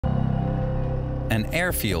an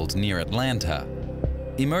airfield near Atlanta.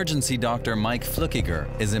 Emergency doctor Mike Flückiger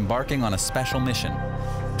is embarking on a special mission.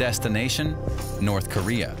 Destination, North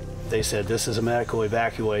Korea. They said, this is a medical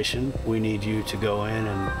evacuation. We need you to go in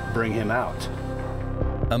and bring him out.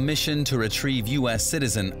 A mission to retrieve U.S.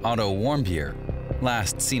 citizen Otto Warmbier,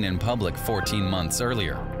 last seen in public 14 months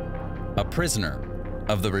earlier. A prisoner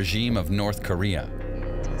of the regime of North Korea.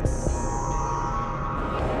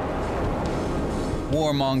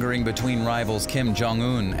 Warmongering between rivals Kim Jong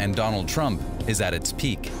Un and Donald Trump is at its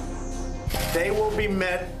peak. They will be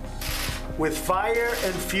met with fire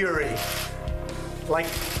and fury like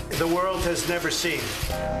the world has never seen.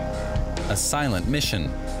 A silent mission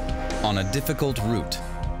on a difficult route.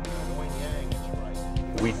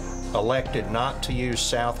 We elected not to use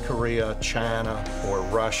South Korea, China, or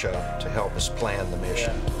Russia to help us plan the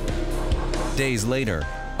mission. Days later,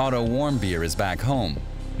 Otto Warmbier is back home,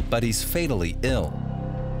 but he's fatally ill.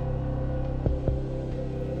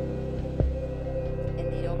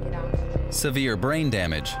 Severe brain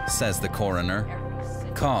damage, says the coroner.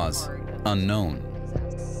 Cause unknown.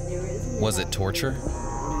 Was it torture?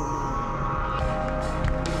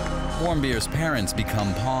 Warmbier's parents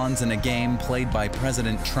become pawns in a game played by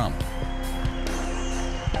President Trump,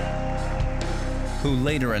 who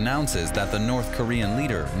later announces that the North Korean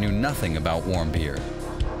leader knew nothing about Warmbier.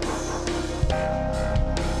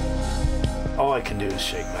 All I can do is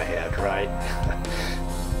shake my head, right?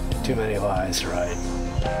 Too many lies, right?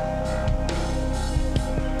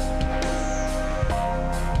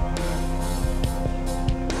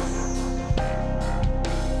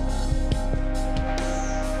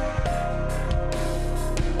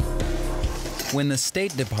 When the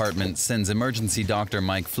State Department sends emergency doctor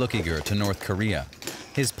Mike Flückiger to North Korea,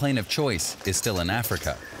 his plane of choice is still in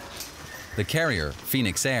Africa. The carrier,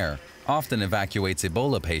 Phoenix Air, often evacuates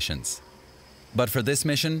Ebola patients. But for this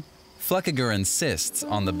mission, Flückiger insists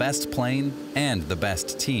on the best plane and the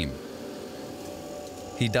best team.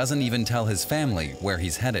 He doesn't even tell his family where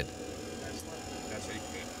he's headed.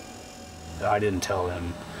 I didn't tell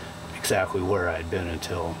them exactly where I'd been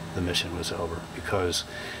until the mission was over, because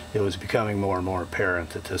it was becoming more and more apparent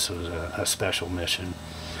that this was a special mission.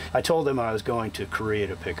 I told them I was going to Korea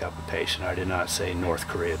to pick up a patient. I did not say North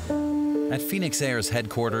Korea. At Phoenix Air's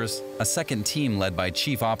headquarters, a second team led by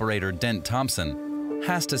Chief Operator Dent Thompson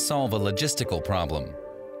has to solve a logistical problem.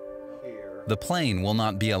 The plane will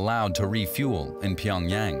not be allowed to refuel in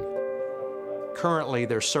Pyongyang. Currently,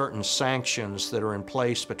 there are certain sanctions that are in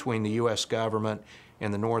place between the U.S. government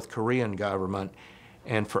and the North Korean government,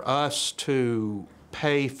 and for us to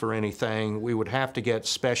pay for anything, we would have to get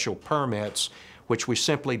special permits, which we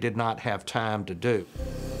simply did not have time to do.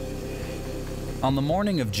 On the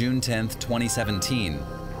morning of June 10, 2017,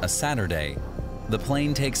 a Saturday, the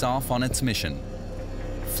plane takes off on its mission.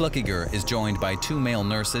 Flückiger is joined by 2 male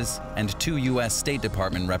nurses and 2 U.S. State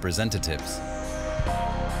Department representatives.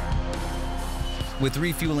 With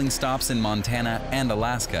refueling stops in Montana and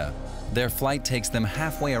Alaska, their flight takes them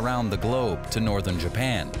halfway around the globe to northern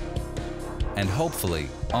Japan, and hopefully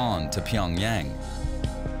on to Pyongyang.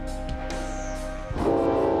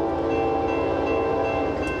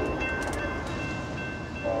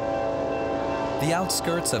 The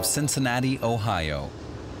outskirts of Cincinnati, Ohio.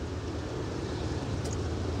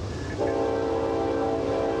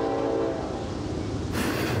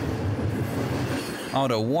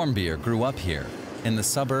 Otto Warmbier grew up here, in the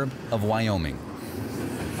suburb of Wyoming.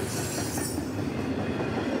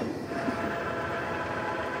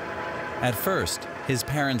 At first, his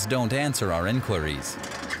parents don't answer our inquiries.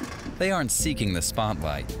 They aren't seeking the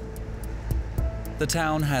spotlight. The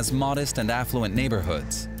town has modest and affluent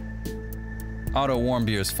neighborhoods. Otto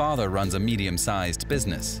Warmbier's father runs a medium-sized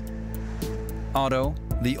business. Otto,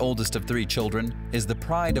 the oldest of 3 children, is the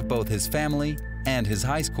pride of both his family and his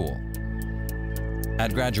high school.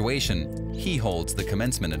 At graduation, he holds the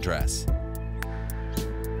commencement address.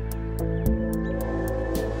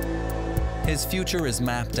 His future is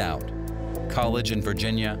mapped out. College in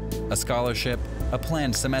Virginia, a scholarship, a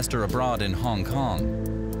planned semester abroad in Hong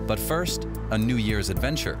Kong. But first, a New Year's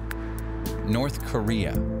adventure, North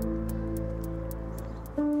Korea.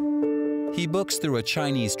 He books through a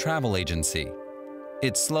Chinese travel agency.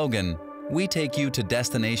 Its slogan, "We take you to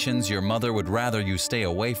destinations your mother would rather you stay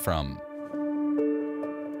away from."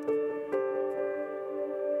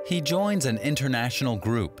 He joins an international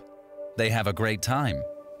group. They have a great time.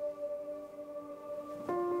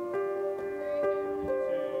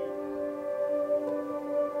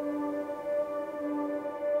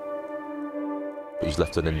 He's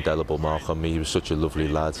left an indelible mark on me. He was such a lovely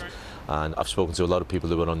lad, and I've spoken to a lot of people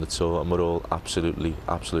who were on the tour, and we're all absolutely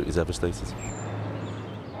devastated.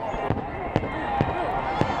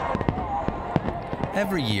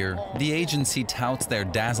 Every year, the agency touts their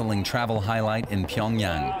dazzling travel highlight in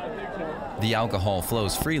Pyongyang. The alcohol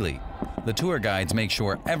flows freely. The tour guides make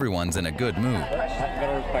sure everyone's in a good mood.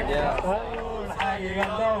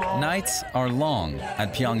 Nights are long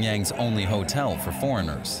at Pyongyang's only hotel for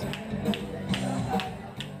foreigners.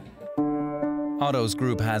 Otto's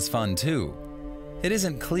group has fun too. It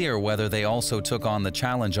isn't clear whether they also took on the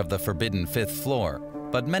challenge of the forbidden fifth floor,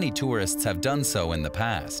 but many tourists have done so in the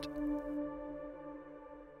past.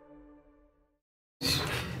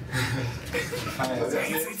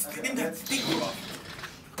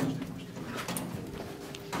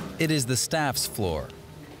 It is the staff's floor,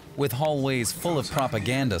 with hallways full of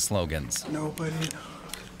propaganda slogans. Nobody.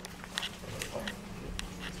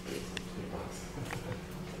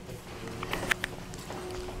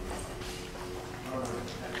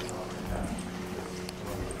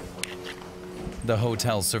 The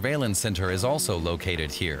hotel's surveillance center is also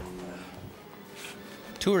located here.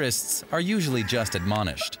 Tourists are usually just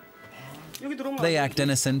admonished. They act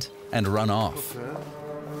innocent and run off.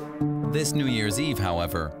 This New Year's Eve,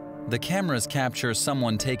 however, the cameras capture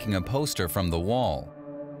someone taking a poster from the wall.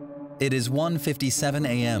 It is 1:57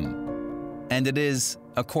 a.m., and it is,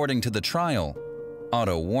 according to the trial,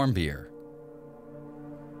 Otto Warmbier.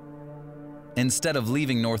 Instead of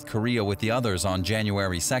leaving North Korea with the others on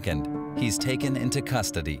January 2nd, he's taken into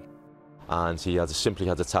custody. And he simply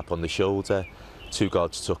had a tap on the shoulder. Two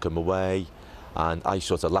guards took him away, and I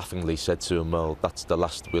sort of laughingly said to him, well, that's the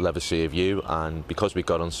last we'll ever see of you. And because we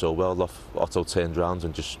got on so well, Otto turned around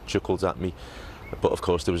and just chuckled at me. But of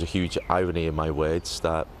course there was a huge irony in my words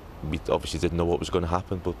that we obviously didn't know what was going to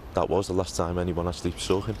happen, but that was the last time anyone actually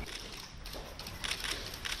saw him.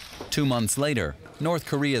 2 months later, North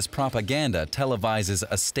Korea's propaganda televises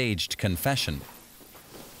a staged confession.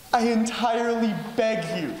 I entirely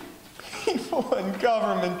beg you, people and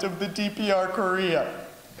government of the DPR Korea,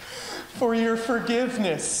 for your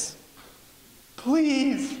forgiveness.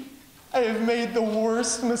 Please, I have made the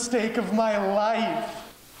worst mistake of my life,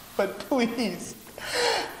 but please,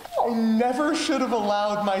 I never should have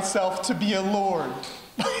allowed myself to be allured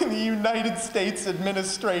by the United States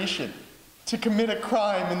administration to commit a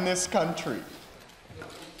crime in this country.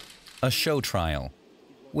 A show trial,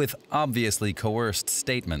 with obviously coerced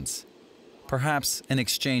statements, perhaps in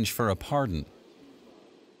exchange for a pardon.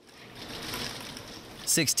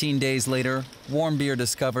 16 days later, Warmbier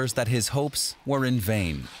discovers that his hopes were in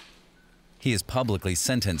vain. He is publicly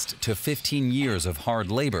sentenced to 15 years of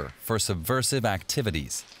hard labor for subversive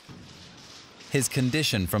activities. His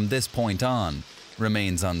condition from this point on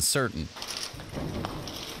remains uncertain.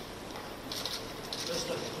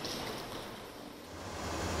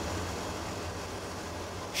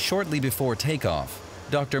 Shortly before takeoff,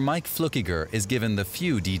 Dr. Mike Flukiger is given the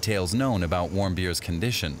few details known about Warmbier's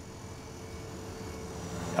condition.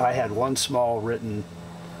 I had one small written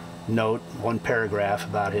note, one paragraph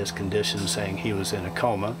about his condition saying he was in a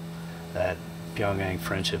coma at Pyongyang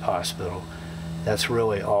Friendship Hospital. That's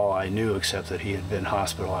really all I knew, except that he had been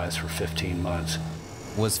hospitalized for 15 months.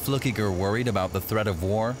 Was Flukiger worried about the threat of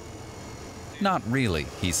war? Not really,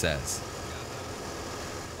 he says.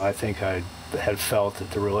 I think I had felt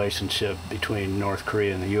that the relationship between North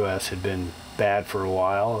Korea and the U.S. had been bad for a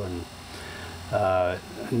while, and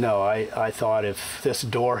no, I thought if this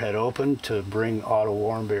door had opened to bring Otto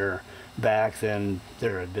Warmbier back, then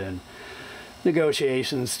there had been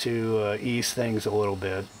negotiations to ease things a little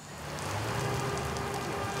bit.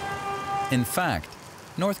 In fact,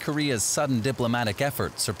 North Korea's sudden diplomatic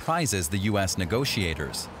effort surprises the U.S.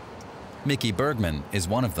 negotiators. Mickey Bergman is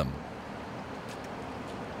one of them.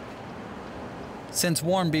 Since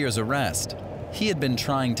Warmbier's arrest, he had been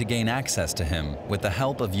trying to gain access to him with the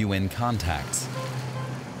help of UN contacts.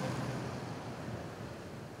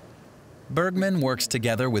 Bergman works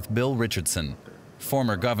together with Bill Richardson,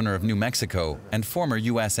 former governor of New Mexico and former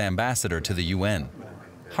U.S. ambassador to the UN.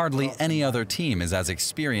 Hardly any other team is as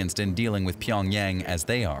experienced in dealing with Pyongyang as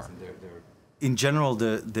they are. In general,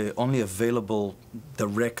 the only available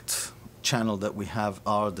direct channel that we have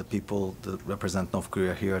are the people that represent North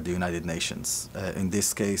Korea here at the United Nations. In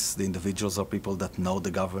this case, the individuals are people that know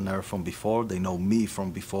the governor from before, they know me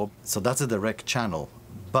from before. So that's a direct channel.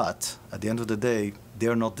 But at the end of the day,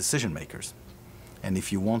 they're not decision makers. And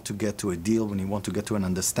if you want to get to a deal, when you want to get to an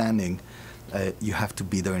understanding, you have to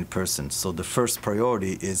be there in person. So the first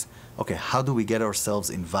priority is, okay, how do we get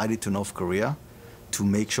ourselves invited to North Korea to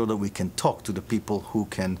make sure that we can talk to the people who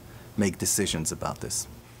can make decisions about this?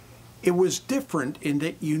 It was different in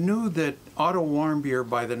that you knew that Otto Warmbier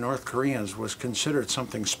by the North Koreans was considered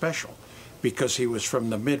something special because he was from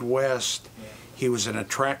the Midwest, he was an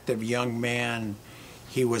attractive young man,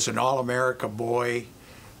 He was an All-America boy.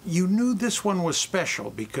 You knew this one was special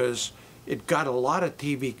because it got a lot of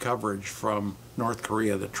TV coverage from North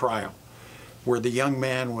Korea, the trial, where the young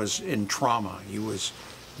man was in trauma. He was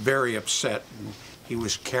very upset, and he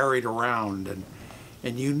was carried around,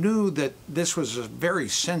 and you knew that this was a very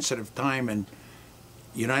sensitive time in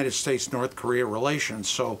United States-North Korea relations.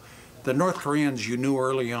 So the North Koreans, you knew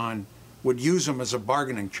early on, would use him as a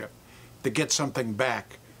bargaining chip to get something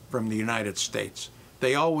back from the United States.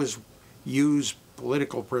 They always use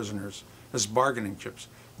political prisoners as bargaining chips.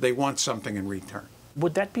 They want something in return.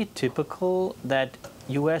 Would that be typical that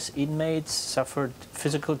U.S. inmates suffered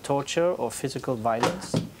physical torture or physical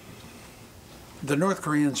violence? The North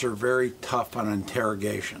Koreans are very tough on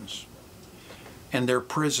interrogations, and their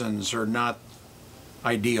prisons are not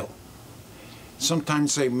ideal.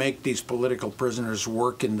 Sometimes they make these political prisoners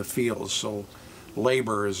work in the fields, so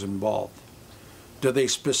labor is involved. Do they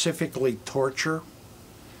specifically torture?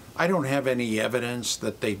 I don't have any evidence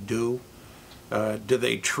that they do. Do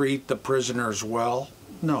they treat the prisoners well?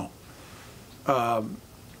 No. I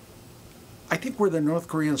think where the North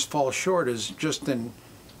Koreans fall short is just in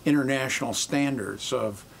international standards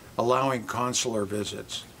of allowing consular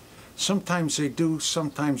visits. Sometimes they do,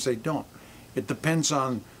 sometimes they don't. It depends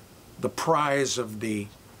on the prize of the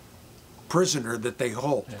prisoner that they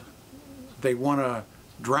hold. Yeah. They want to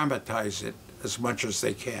dramatize it as much as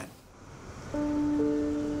they can.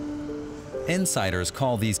 Insiders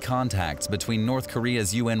call these contacts between North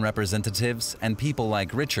Korea's UN representatives and people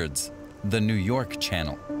like Richards the New York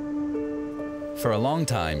Channel. For a long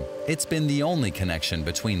time, it's been the only connection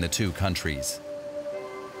between the two countries.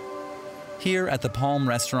 Here at the Palm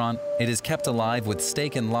restaurant, it is kept alive with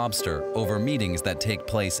steak and lobster over meetings that take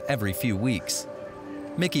place every few weeks.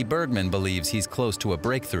 Mickey Bergman believes he's close to a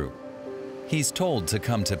breakthrough. He's told to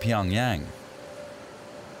come to Pyongyang.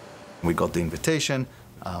 We got the invitation,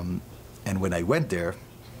 and when I went there,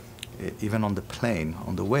 even on the plane,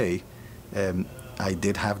 on the way, I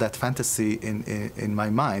did have that fantasy in my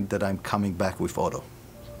mind that I'm coming back with Otto.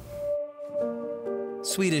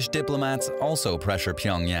 Swedish diplomats also pressure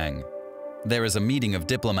Pyongyang. There is a meeting of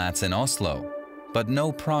diplomats in Oslo, but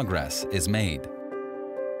no progress is made.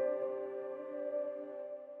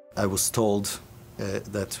 I was told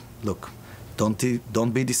that, look,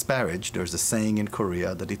 don't be disparaged. There's a saying in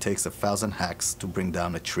Korea that it takes 1,000 hacks to bring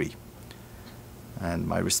down a tree. And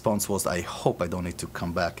my response was, I hope I don't need to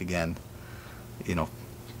come back again, you know,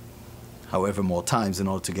 however more times in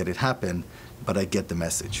order to get it happen, but I get the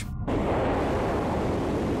message.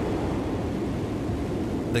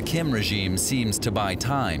 The Kim regime seems to buy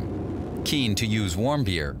time, keen to use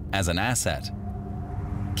Warmbier as an asset.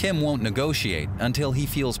 Kim won't negotiate until he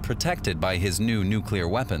feels protected by his new nuclear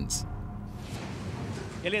weapons.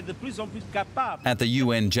 At the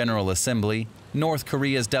UN General Assembly, North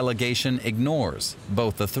Korea's delegation ignores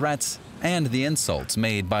both the threats and the insults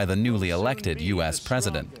made by the newly elected U.S.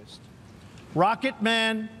 president. Rocket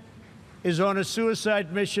Man is on a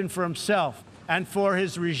suicide mission for himself and for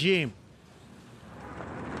his regime.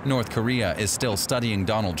 North Korea is still studying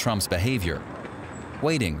Donald Trump's behavior,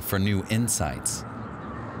 waiting for new insights.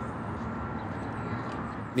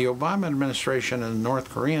 The Obama administration and the North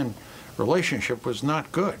Korean relationship was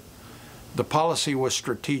not good. The policy was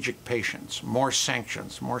strategic patience, more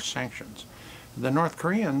sanctions, more sanctions. The North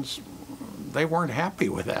Koreans, they weren't happy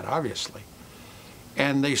with that, obviously.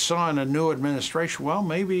 And they saw in a new administration, well,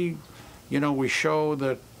 maybe, you know, we show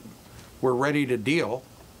that we're ready to deal.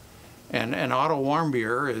 And Otto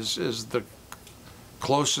Warmbier is the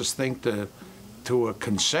closest thing to a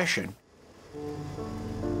concession.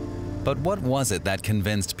 But what was it that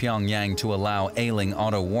convinced Pyongyang to allow ailing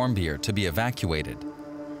Otto Warmbier to be evacuated?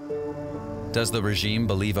 Does the regime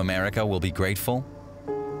believe America will be grateful?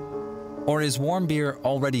 Or is Warmbier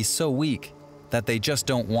already so weak that they just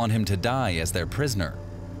don't want him to die as their prisoner?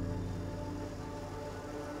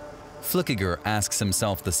 Flückiger asks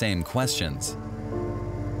himself the same questions,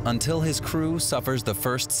 until his crew suffers the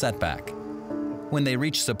first setback. When they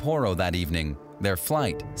reach Sapporo that evening, their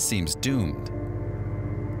flight seems doomed.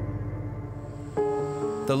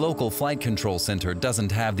 The local flight control center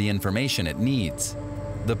doesn't have the information it needs.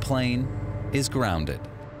 The plane is grounded.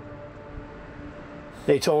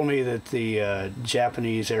 They told me that the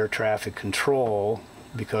Japanese air traffic control,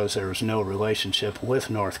 because there was no relationship with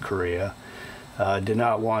North Korea, did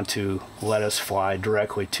not want to let us fly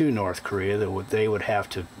directly to North Korea. That they would have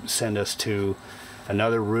to send us to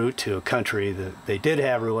another route to a country that they did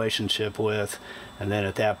have a relationship with, and then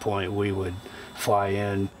at that point we would fly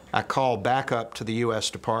in. I called back up to the U.S.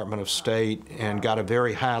 Department of State and got a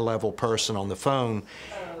very high-level person on the phone,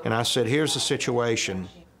 and I said, here's the situation.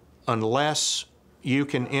 Unless you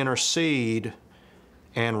can intercede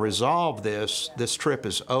and resolve this trip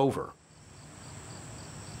is over.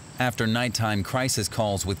 After nighttime crisis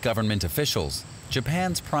calls with government officials,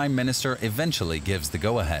 Japan's prime minister eventually gives the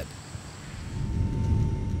go-ahead.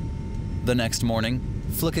 The next morning,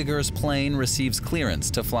 Flückiger's plane receives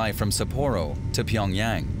clearance to fly from Sapporo to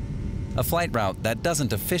Pyongyang, a flight route that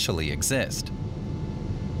doesn't officially exist.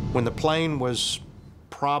 When the plane was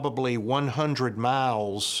probably 100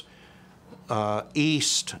 miles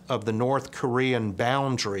east of the North Korean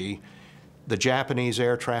boundary, the Japanese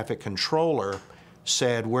air traffic controller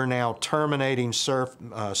said, "We're now terminating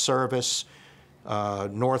service.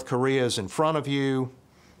 North Korea is in front of you.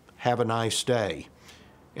 Have a nice day,"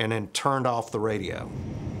 and then turned off the radio.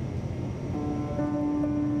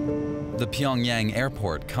 The Pyongyang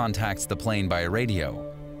airport contacts the plane by radio.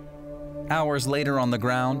 Hours later on the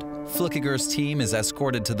ground, Flückiger's team is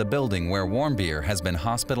escorted to the building where Warmbier has been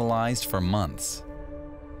hospitalized for months.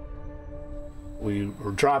 We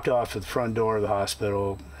were dropped off at the front door of the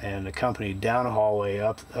hospital and accompanied down a hallway,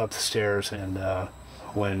 up the stairs, and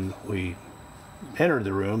when we entered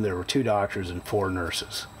the room, there were 2 doctors and 4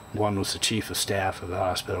 nurses. One was the chief of staff of the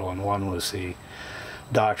hospital, and one was the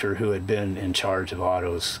doctor who had been in charge of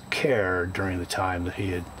Otto's care during the time that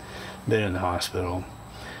he had been in the hospital.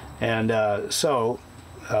 And so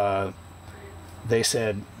they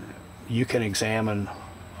said, "You can examine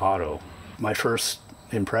Otto." My first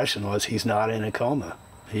impression was he's not in a coma.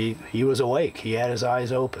 He was awake. He had his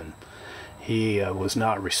eyes open. He was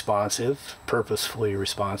not responsive, purposefully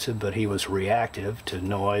responsive, but he was reactive to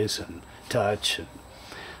noise and touch and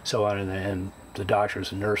so on, and the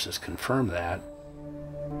doctors and nurses confirmed that.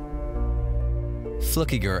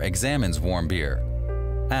 Flückiger examines Warmbier,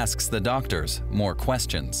 asks the doctors more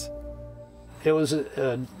questions. It was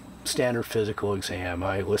a standard physical exam.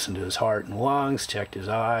 I listened to his heart and lungs, checked his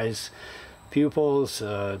eyes, pupils,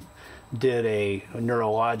 did a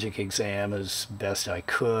neurologic exam as best I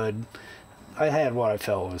could. I had what I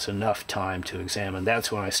felt was enough time to examine.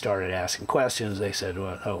 That's when I started asking questions. They said,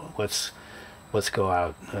 "Well, oh, let's go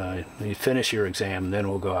out. You finish your exam, and then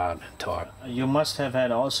we'll go out and talk." You must have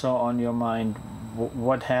had also on your mind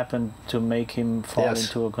what happened to make him fall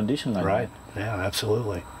into a condition like that. Right. Yeah,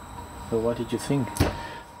 absolutely. So what did you think?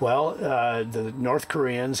 Well, the North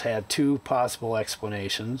Koreans had 2 possible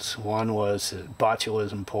explanations. One was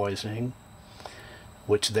botulism poisoning,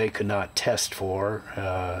 which they could not test for.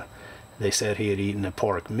 They said he had eaten a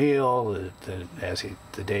pork meal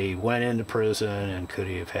the day he went into prison, and could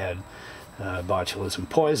he have had botulism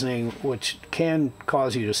poisoning, which can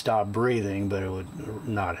cause you to stop breathing, but it would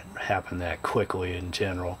not happen that quickly in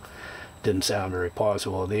general. Didn't sound very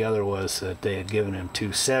plausible. The other was that they had given him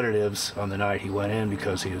 2 sedatives on the night he went in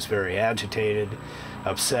because he was very agitated,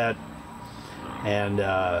 upset, and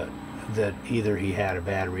that either he had a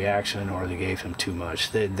bad reaction or they gave him too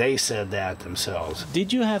much. They said that themselves.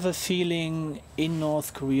 Did you have a feeling in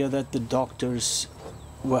North Korea that the doctors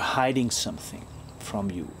were hiding something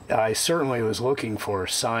from you? I certainly was looking for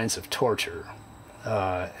signs of torture.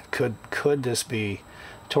 Could this be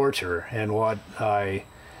torture? And what I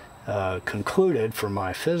concluded from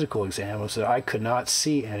my physical exam was that I could not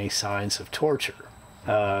see any signs of torture.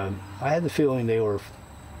 I had the feeling they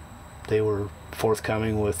were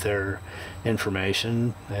forthcoming with their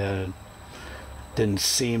information, and didn't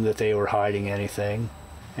seem that they were hiding anything.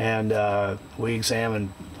 And we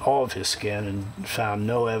examined all of his skin and found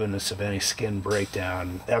no evidence of any skin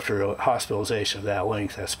breakdown. After a hospitalization of that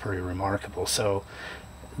length, that's pretty remarkable. So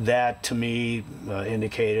that, to me,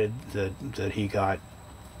 indicated that he got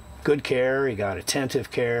good care, he got attentive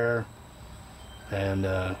care, and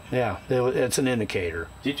yeah, it's an indicator.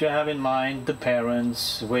 Did you have in mind the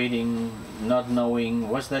parents waiting, not knowing?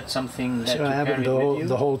 Was that something that you carried with you?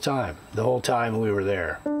 The whole time we were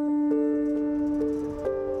there.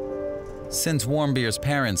 Since Warmbier's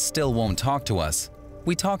parents still won't talk to us,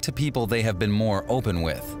 we talk to people they have been more open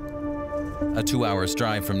with. A 2-hour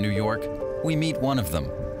drive from New York, we meet one of them.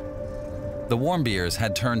 The Warmbiers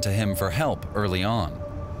had turned to him for help early on.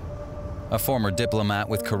 A former diplomat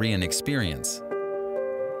with Korean experience.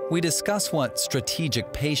 We discuss what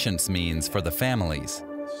strategic patience means for the families.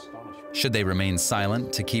 Should they remain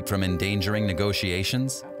silent to keep from endangering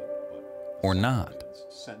negotiations, or not?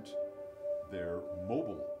 Sent their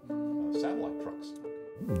mobile satellite trucks.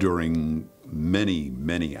 During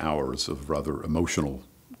many hours of rather emotional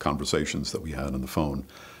conversations that we had on the phone,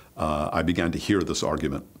 I began to hear this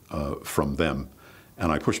argument from them,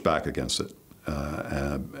 and I pushed back against it.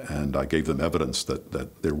 And I gave them evidence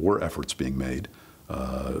that there were efforts being made,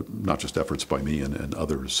 not just efforts by me and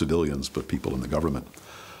other civilians, but people in the government.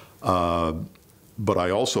 But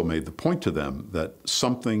I also made the point to them that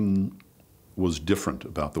something was different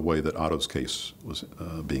about the way that Otto's case was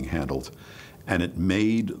being handled, and it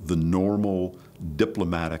made the normal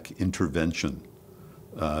diplomatic intervention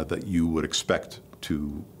that you would expect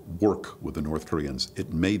to work with the North Koreans,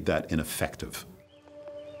 it made that ineffective.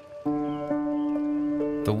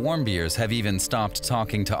 The Warmbiers have even stopped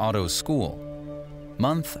talking to Otto's school.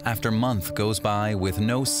 Month after month goes by with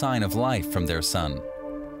no sign of life from their son.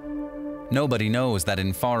 Nobody knows that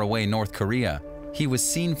in faraway North Korea, he was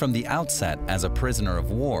seen from the outset as a prisoner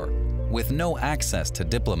of war, with no access to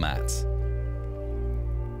diplomats.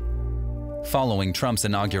 Following Trump's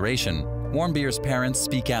inauguration, Warmbier's parents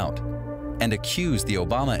speak out and accuse the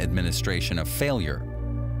Obama administration of failure,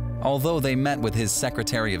 although they met with his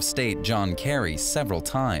Secretary of State, John Kerry, several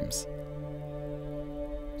times.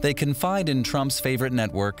 They confide in Trump's favorite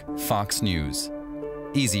network, Fox News,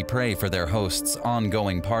 easy prey for their host's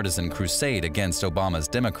ongoing partisan crusade against Obama's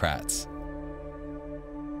Democrats.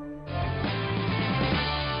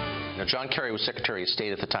 Now, John Kerry was Secretary of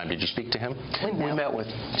State at the time. Did you speak to him? We met with.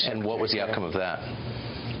 And what was the outcome of that?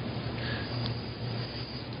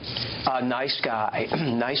 Nice guy,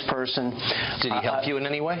 nice person. Did he help you in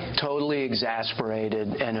any way? Totally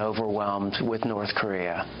exasperated and overwhelmed with North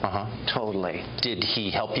Korea. Totally. Did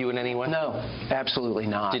he help you in any way? No, absolutely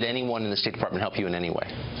not. Did anyone in the State Department help you in any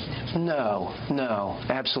way? No,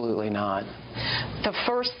 absolutely not. The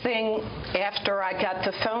first thing after I got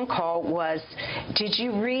the phone call was, did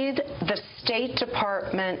you read the State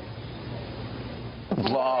Department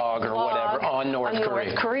blog or whatever on North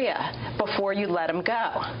Korea before you let him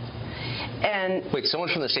go? And wait, someone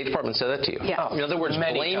from the State Department said that to you? Yeah. In other words,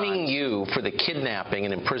 blaming times. you for the kidnapping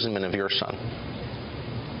and imprisonment of your son.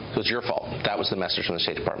 It was your fault. That was the message from the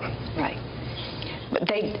State Department. Right. But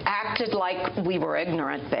they acted like we were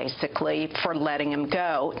ignorant, basically, for letting him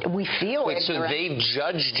go. We feel ignorant. So they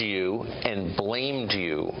judged you and blamed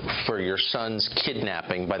you for your son's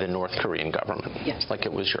kidnapping by the North Korean government. Yes. Like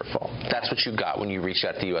it was your fault. That's what you got when you reached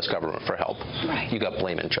out to the U.S. government for help. Right. You got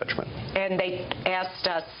blame and judgment. And they asked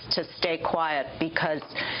us to stay quiet because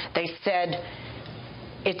they said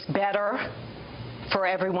it's better for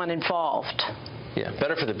everyone involved. Yeah,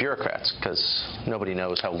 better for the bureaucrats, because nobody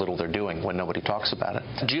knows how little they're doing when nobody talks about it.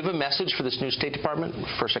 Do you have a message for this new State Department,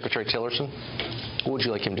 for Secretary Tillerson? What would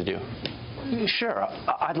you like him to do? Sure.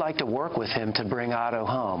 I'd like to work with him to bring Otto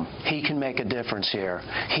home. He can make a difference here.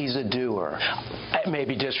 He's a doer. It may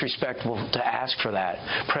be disrespectful to ask for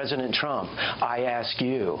that. President Trump, I ask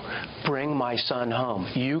you, bring my son home.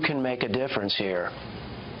 You can make a difference here.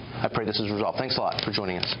 I pray this is resolved. Thanks a lot for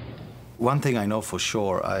joining us. One thing I know for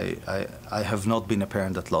sure, I have not been a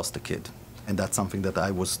parent that lost a kid. And that's something that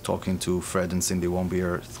I was talking to Fred and Cindy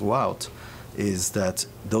Warmbier throughout, is that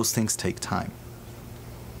those things take time.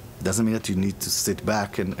 It doesn't mean that you need to sit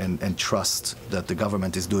back and trust that the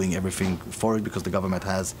government is doing everything for it, because the government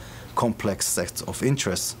has complex sets of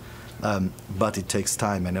interests. But it takes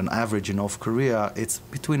time. And on average in North Korea, it's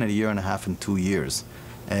between 1.5 years and 2 years.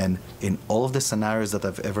 And in all of the scenarios that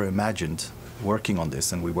I've ever imagined, working on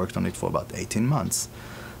this, and we worked on it for about 18 months,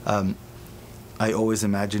 I always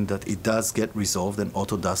imagined that it does get resolved and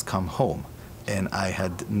Otto does come home. And I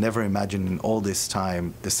had never imagined in all this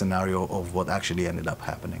time the scenario of what actually ended up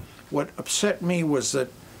happening. What upset me was that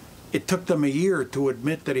it took them a year to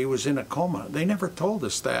admit that he was in a coma. They never told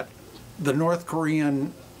us that. The North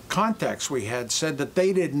Korean contacts we had said that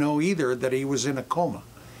they didn't know either that he was in a coma.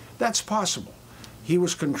 That's possible. He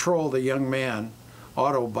was controlled, a young man,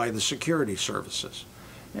 Otto, by the security services.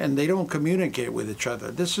 And they don't communicate with each other.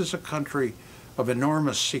 This is a country of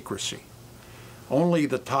enormous secrecy. Only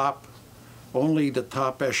the top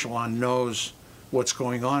echelon knows what's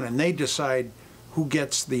going on, and they decide who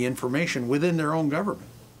gets the information within their own government.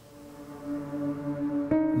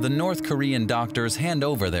 The North Korean doctors hand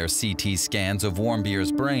over their CT scans of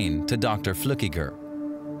Warmbier's brain to Dr. Flückiger.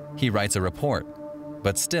 He writes a report,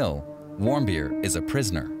 but still, Warmbier is a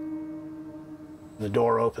prisoner. The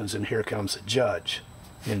door opens and here comes a judge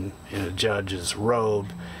in a judge's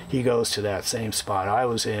robe. He goes to that same spot I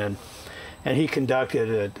was in, and he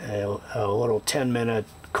conducted a little 10-minute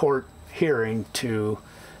court hearing to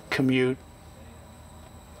commute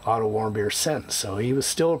Otto Warmbier's sentence. So he was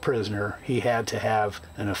still a prisoner. He had to have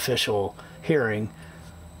an official hearing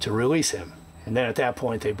to release him. And then at that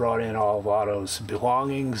point they brought in all of Otto's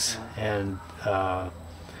belongings, and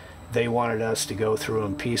they wanted us to go through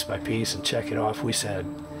them piece by piece and check it off. We said,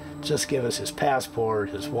 just give us his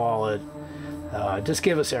passport, his wallet, just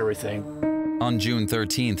give us everything. On June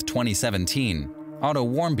 13th, 2017, Otto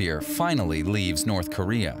Warmbier finally leaves North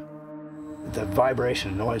Korea. The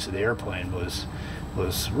vibration and noise of the airplane was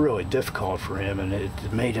was really difficult for him, and it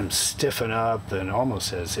made him stiffen up and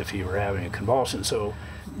almost as if he were having a convulsion. So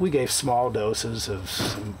we gave small doses of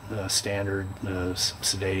some standard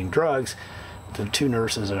sedating drugs. The two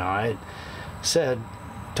nurses and I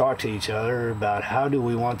talked to each other about how do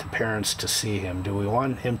we want the parents to see him. Do we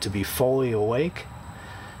want him to be fully awake,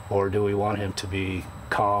 or do we want him to be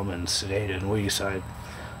calm and sedated? And we decided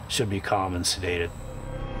should be calm and sedated.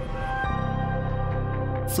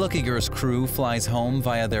 Flückiger's crew flies home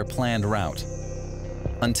via their planned route,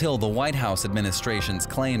 until the White House administration's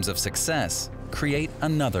claims of success create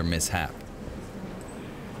another mishap.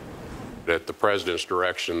 At the President's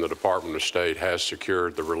direction, the Department of State has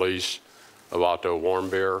secured the release of Otto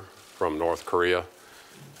Warmbier from North Korea.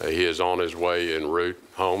 He is on his way en route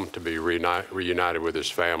home to be reunited with his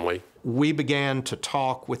family. We began to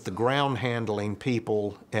talk with the ground handling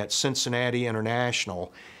people at Cincinnati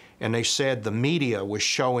International, and they said the media was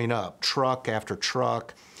showing up, truck after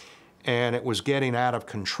truck, and it was getting out of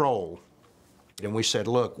control. And we said,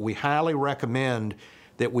 look, we highly recommend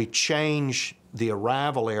that we change the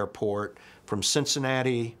arrival airport from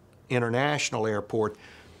Cincinnati International Airport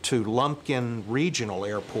to Lumpkin Regional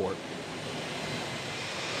Airport.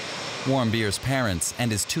 Warmbier's parents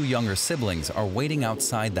and his two younger siblings are waiting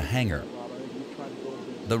outside the hangar.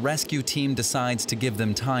 The rescue team decides to give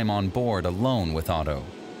them time on board alone with Otto.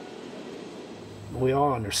 We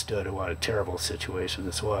all understood what a terrible situation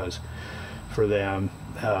this was for them.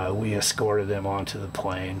 We escorted them onto the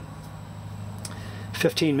plane.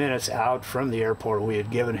 15 minutes out from the airport, we had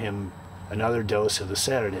given him another dose of the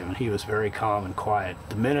sedative, and he was very calm and quiet.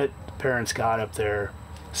 The minute the parents got up there,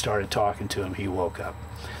 started talking to him, he woke up.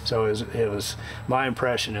 So it was my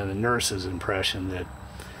impression and the nurse's impression that,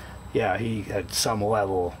 yeah, he at some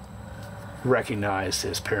level recognized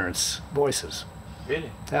his parents' voices.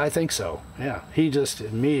 Really? I think so, yeah. He just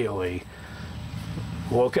immediately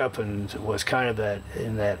woke up and was kind of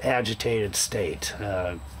in that agitated state.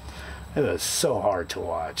 It was so hard to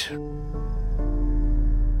watch.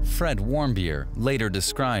 Fred Warmbier later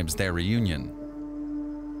describes their reunion.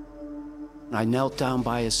 I knelt down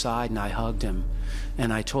by his side and I hugged him,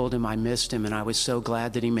 and I told him I missed him and I was so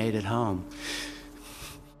glad that he made it home.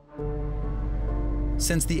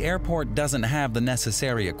 Since the airport doesn't have the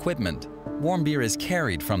necessary equipment, Warmbier is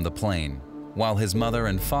carried from the plane, while his mother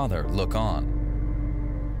and father look on.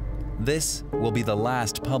 This will be the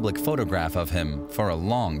last public photograph of him for a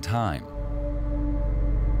long time.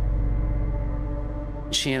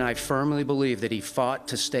 She and I firmly believe that he fought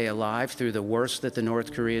to stay alive through the worst that the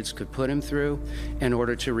North Koreans could put him through in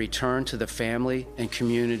order to return to the family and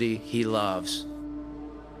community he loves.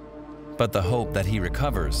 But the hope that he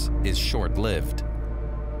recovers is short-lived.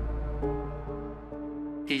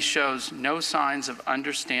 He shows no signs of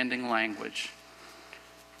understanding language,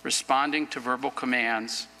 responding to verbal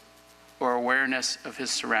commands, or awareness of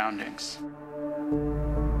his surroundings.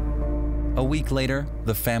 A week later,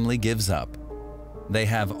 the family gives up. They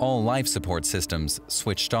have all life support systems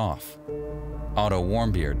switched off. Otto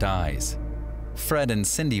Warmbier dies. Fred and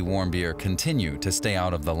Cindy Warmbier continue to stay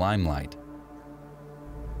out of the limelight.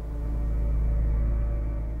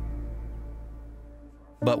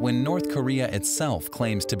 But when North Korea itself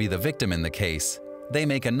claims to be the victim in the case, they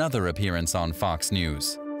make another appearance on Fox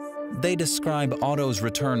News. They describe Otto's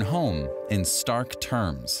return home in stark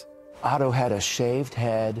terms. Otto had a shaved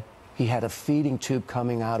head. He had a feeding tube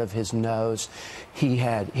coming out of his nose. He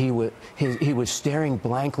was staring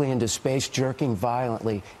blankly into space, jerking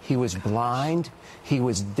violently. He was blind. He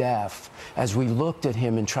was deaf. As we looked at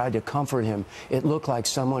him and tried to comfort him, it looked like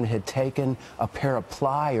someone had taken a pair of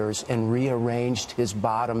pliers and rearranged his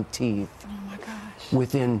bottom teeth. Oh my gosh.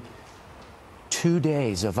 Within 2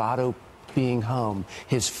 days of Otto being home,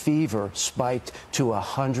 his fever spiked to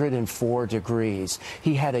 104 degrees.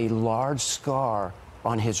 He had a large scar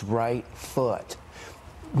on his right foot.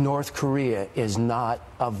 North Korea is not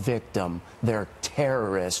a victim. They're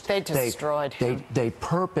terrorists. They destroyed him. They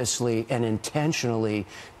purposely and intentionally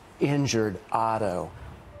injured Otto.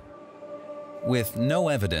 With no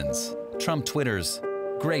evidence, Trump twitters,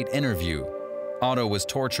 "Great interview. Otto was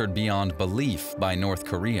tortured beyond belief by North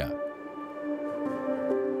Korea."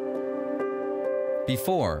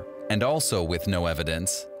 Before, and also with no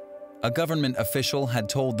evidence, a government official had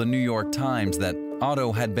told the New York Times that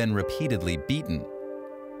Otto had been repeatedly beaten.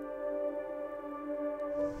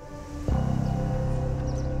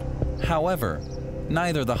 However,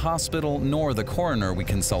 neither the hospital nor the coroner we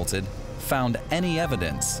consulted found any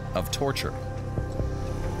evidence of torture.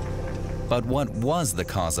 But what was the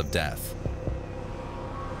cause of death?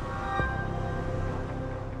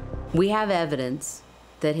 We have evidence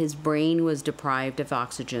that his brain was deprived of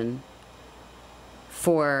oxygen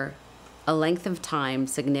for a length of time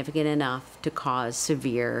significant enough to cause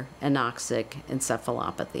severe anoxic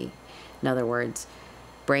encephalopathy. In other words,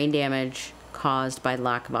 brain damage caused by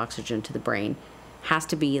lack of oxygen to the brain has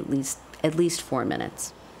to be at least 4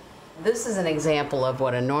 minutes. This is an example of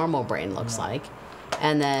what a normal brain looks like,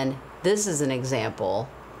 and then this is an example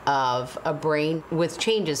of a brain with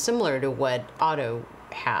changes similar to what Otto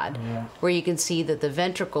had, where you can see that the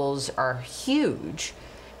ventricles are huge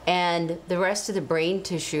and the rest of the brain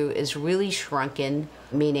tissue is really shrunken,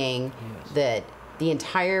 meaning that the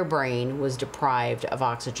entire brain was deprived of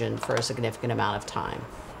oxygen for a significant amount of time.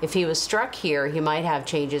 If he was struck here, he might have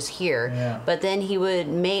changes here, but then he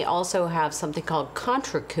may also have something called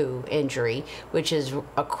contracoup injury, which is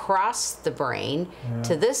across the brain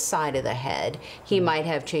to this side of the head. He might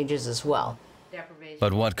have changes as well.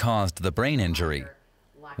 But what caused the brain injury?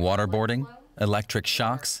 Waterboarding? Electric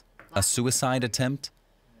shocks? A suicide attempt?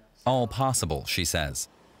 All possible, she says,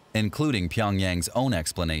 including Pyongyang's own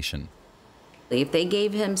explanation. If they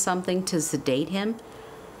gave him something to sedate him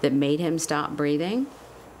that made him stop breathing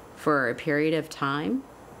for a period of time,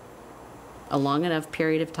 a long enough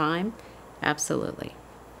period of time, absolutely.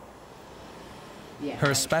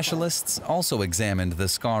 Her specialists also examined the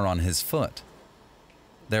scar on his foot.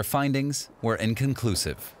 Their findings were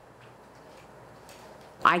inconclusive.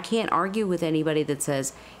 I can't argue with anybody that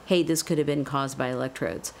says, hey, this could have been caused by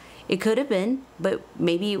electrodes. It could have been, but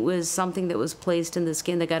maybe it was something that was placed in the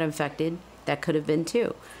skin that got infected. That could have been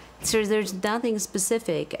too. So there's nothing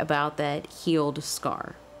specific about that healed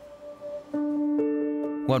scar.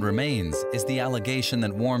 What remains is the allegation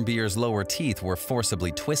that Warmbier's lower teeth were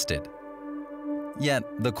forcibly twisted. Yet,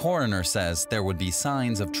 the coroner says there would be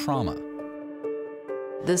signs of trauma.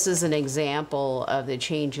 This is an example of the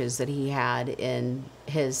changes that he had in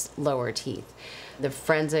his lower teeth. The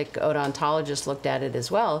forensic odontologist looked at it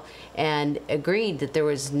as well and agreed that there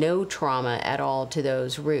was no trauma at all to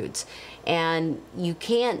those roots. And you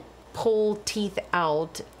can't pull teeth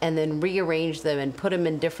out and then rearrange them and put them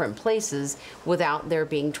in different places without there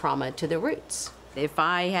being trauma to the roots. If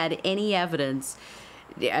I had any evidence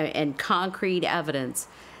and concrete evidence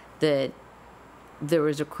that there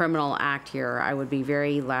was a criminal act here, I would be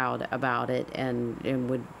very loud about it and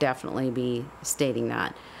would definitely be stating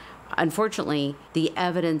that. Unfortunately, the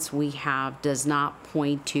evidence we have does not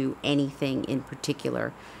point to anything in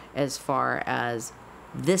particular as far as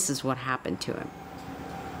this is what happened to him.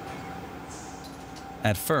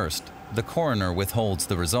 At first, the coroner withholds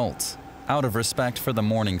the results, out of respect for the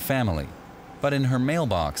mourning family. But in her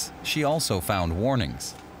mailbox, she also found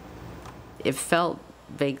warnings. It felt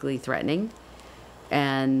vaguely threatening,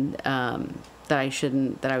 and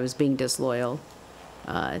that I was being disloyal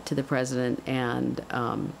to the president, and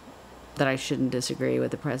that I shouldn't disagree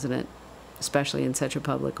with the president, especially in such a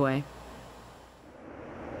public way.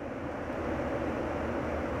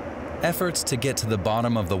 Efforts to get to the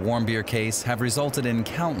bottom of the Warmbier case have resulted in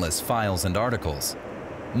countless files and articles.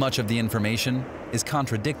 Much of the information is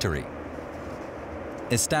contradictory.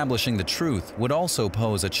 Establishing the truth would also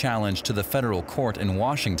pose a challenge to the federal court in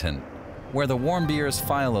Washington, where the Warmbiers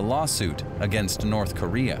file a lawsuit against North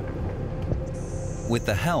Korea, with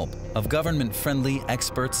the help of government-friendly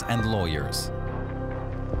experts and lawyers.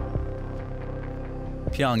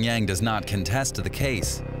 Pyongyang does not contest the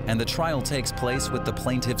case, and the trial takes place with the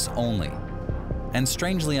plaintiffs only. And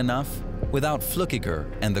strangely enough, without Flückiger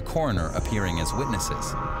and the coroner appearing as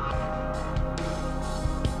witnesses.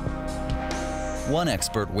 One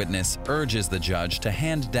expert witness urges the judge to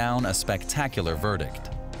hand down a spectacular verdict.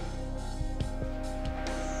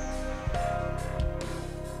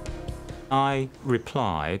 I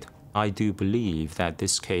replied, I do believe that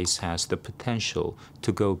this case has the potential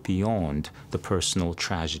to go beyond the personal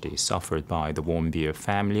tragedy suffered by the Warmbier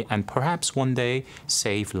family and perhaps one day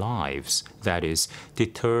save lives, that is,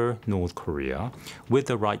 deter North Korea with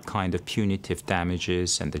the right kind of punitive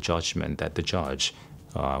damages and the judgment that the judge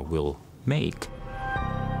will make.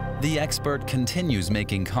 The expert continues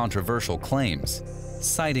making controversial claims,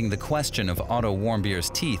 citing the question of Otto Warmbier's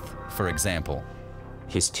teeth, for example.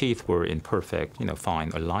 His teeth were in perfect,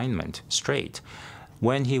 fine alignment, straight.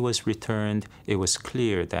 When he was returned, it was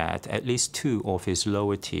clear that at least 2 of his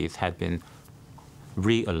lower teeth had been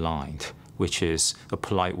realigned, which is a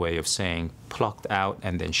polite way of saying plucked out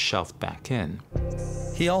and then shoved back in.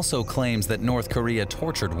 He also claims that North Korea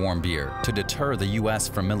tortured Warmbier to deter the U.S.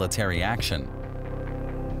 from military action.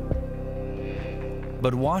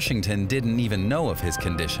 But Washington didn't even know of his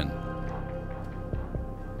condition.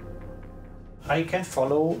 I can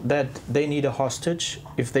follow that they need a hostage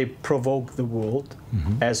if they provoke the world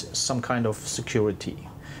as some kind of security.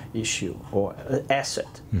 issue or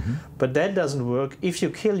asset. But that doesn't work if you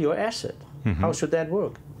kill your asset. How should that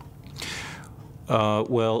work?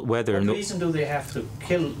 Well, whether what reason do they have to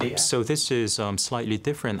kill the asset? So this is a slightly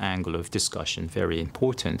different angle of discussion, very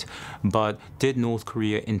important. But did North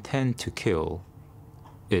Korea intend to kill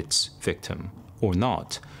its victim or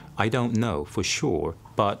not? I don't know for sure,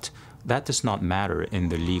 but that does not matter in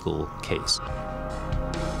the legal case.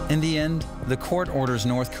 In the end, the court orders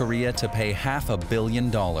North Korea to pay $500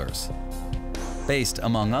 million, based,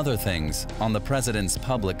 among other things, on the president's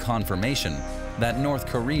public confirmation that North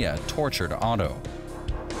Korea tortured Otto.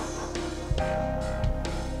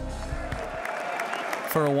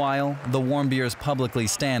 For a while, the Warmbiers publicly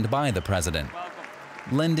stand by the president,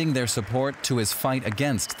 lending their support to his fight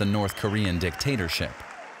against the North Korean dictatorship.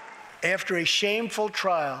 After a shameful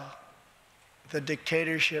trial, the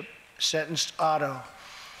dictatorship sentenced Otto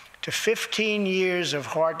to 15 years of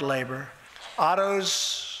hard labor.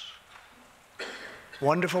 Otto's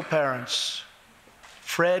wonderful parents,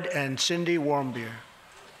 Fred and Cindy Warmbier,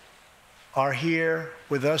 are here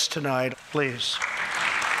with us tonight. Please.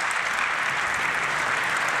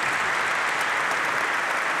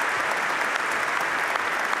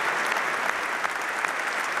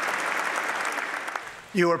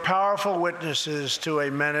 You are powerful witnesses to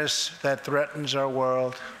a menace that threatens our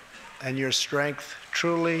world, and your strength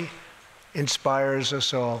truly inspires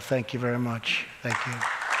us all. Thank you very much. Thank you.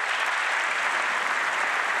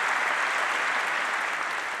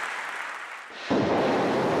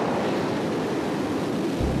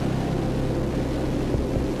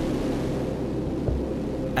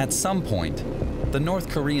 At some point, the North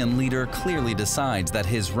Korean leader clearly decides that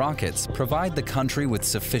his rockets provide the country with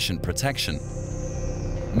sufficient protection.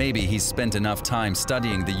 Maybe he's spent enough time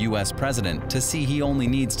studying the US president to see he only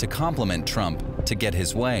needs to compliment Trump to get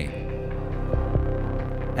his way.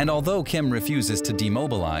 And although Kim refuses to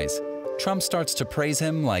demobilize, Trump starts to praise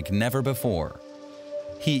him like never before.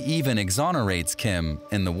 He even exonerates Kim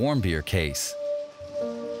in the Warmbier case.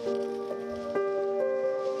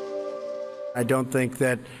 I don't think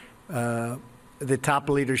that the top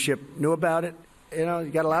leadership knew about it. You know, you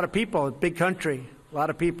got a lot of people, a big country, a lot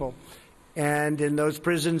of people. And in those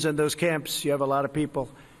prisons and those camps, you have a lot of people.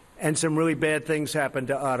 And some really bad things happened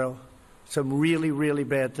to Otto. Some really, really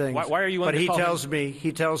bad things. Why are you But he tells him?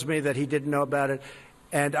 me that he didn't know about it,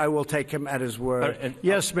 and I will take him at his word.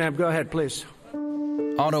 Yes, ma'am, go ahead, please.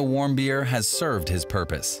 Otto Warmbier has served his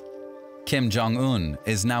purpose. Kim Jong Un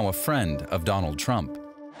is now a friend of Donald Trump.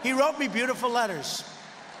 He wrote me beautiful letters,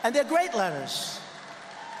 and they're great letters.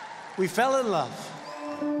 We fell in love.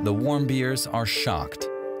 The Warmbiers are shocked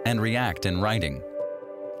and react in writing.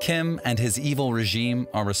 Kim and his evil regime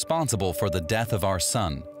are responsible for the death of our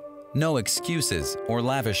son. No excuses or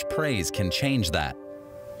lavish praise can change that.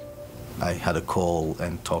 I had a call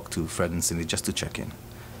and talked to Fred and Cindy just to check in.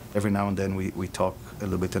 Every now and then we talk a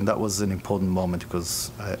little bit, and that was an important moment because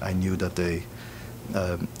I knew that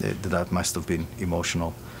that must have been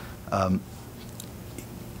emotional.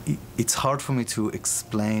 It's hard for me to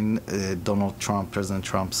explain President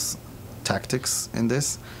Trump's tactics in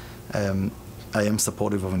this. I am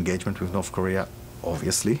supportive of engagement with North Korea,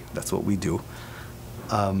 obviously, that's what we do.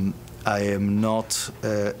 I am not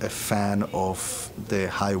a fan of the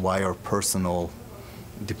high-wire personal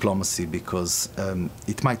diplomacy because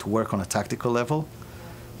it might work on a tactical level,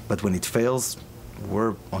 but when it fails,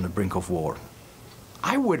 we're on the brink of war.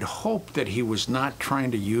 I would hope that he was not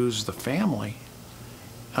trying to use the family.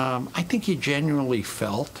 I think he genuinely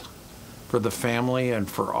felt for the family and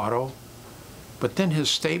for Otto. But then his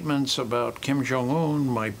statements about Kim Jong Un,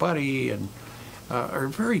 my buddy, and are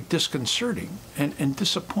very disconcerting and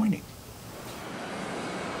disappointing.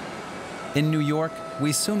 In New York,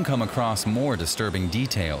 we soon come across more disturbing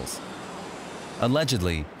details.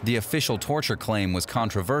 Allegedly, the official torture claim was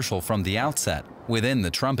controversial from the outset within the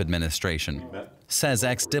Trump administration, says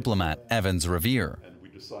ex-diplomat Evans Revere.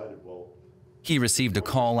 He received a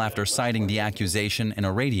call after citing the accusation in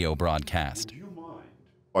a radio broadcast.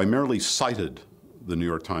 I merely cited the New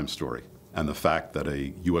York Times story and the fact that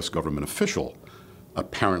a U.S. government official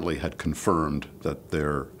apparently had confirmed that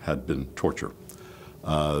there had been torture.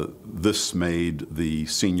 This made the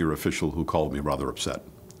senior official who called me rather upset.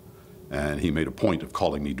 And he made a point of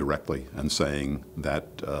calling me directly and saying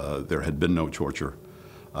that there had been no torture,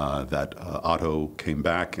 that Otto came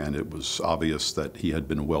back and it was obvious that he had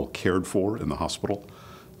been well cared for in the hospital,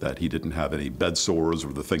 that he didn't have any bed sores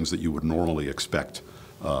or the things that you would normally expect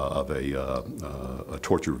of a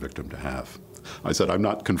torture victim to have. I said, I'm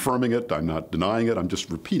not confirming it, I'm not denying it, I'm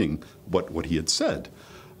just repeating what he had said.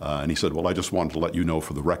 And he said, well, I just wanted to let you know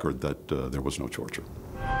for the record that there was no torture.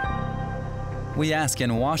 We ask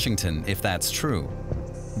in Washington if that's true.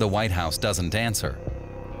 The White House doesn't answer.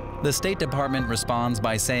 The State Department responds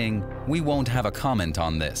by saying, "We won't have a comment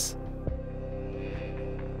on this."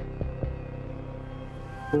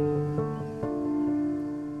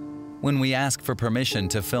 When we ask for permission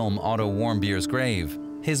to film Otto Warmbier's grave,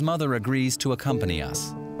 his mother agrees to accompany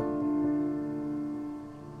us.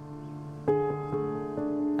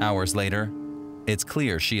 Hours later, it's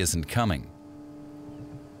clear she isn't coming.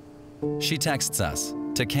 She texts us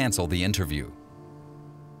to cancel the interview.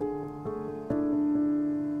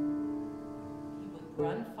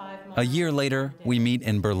 A year later, we meet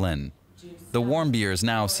in Berlin. The Warmbiers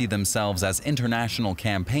now see themselves as international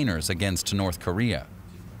campaigners against North Korea,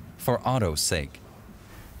 for Otto's sake.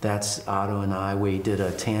 That's Otto and I. We did a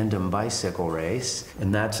tandem bicycle race,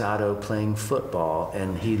 and that's Otto playing football,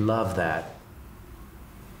 and he loved that.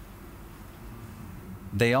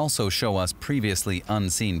 They also show us previously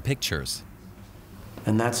unseen pictures.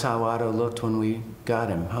 And that's how Otto looked when we got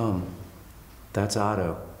him home. That's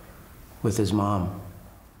Otto with his mom.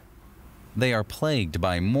 They are plagued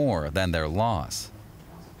by more than their loss.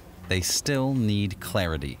 They still need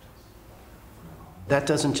clarity. That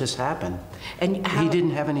doesn't just happen. And he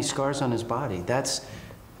didn't have any scars on his body. That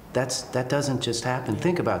doesn't just happen.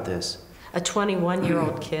 Think about this. A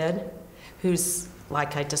 21-year-old kid who's,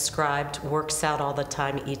 like I described, works out all the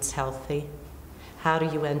time, eats healthy. How do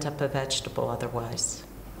you end up a vegetable otherwise?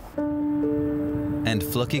 And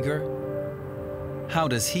Flückiger? How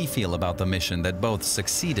does he feel about the mission that both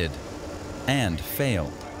succeeded and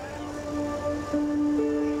failed?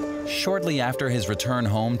 Shortly after his return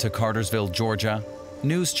home to Cartersville, Georgia,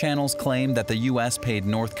 news channels claimed that the U.S. paid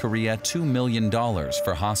North Korea $2 million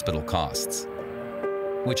for hospital costs,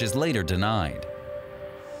 which is later denied.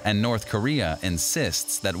 And North Korea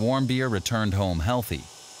insists that Warmbier returned home healthy.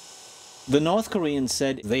 The North Koreans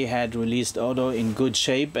said they had released Otto in good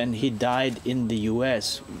shape and he died in the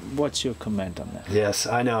U.S. What's your comment on that? Yes,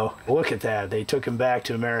 I know. Look at that. They took him back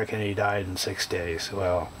to America and he died in 6 days.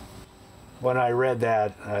 Well, when I read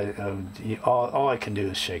that, all I can do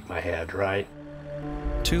is shake my head, right?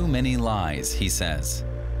 Too many lies, he says.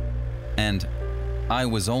 And I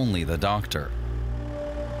was only the doctor.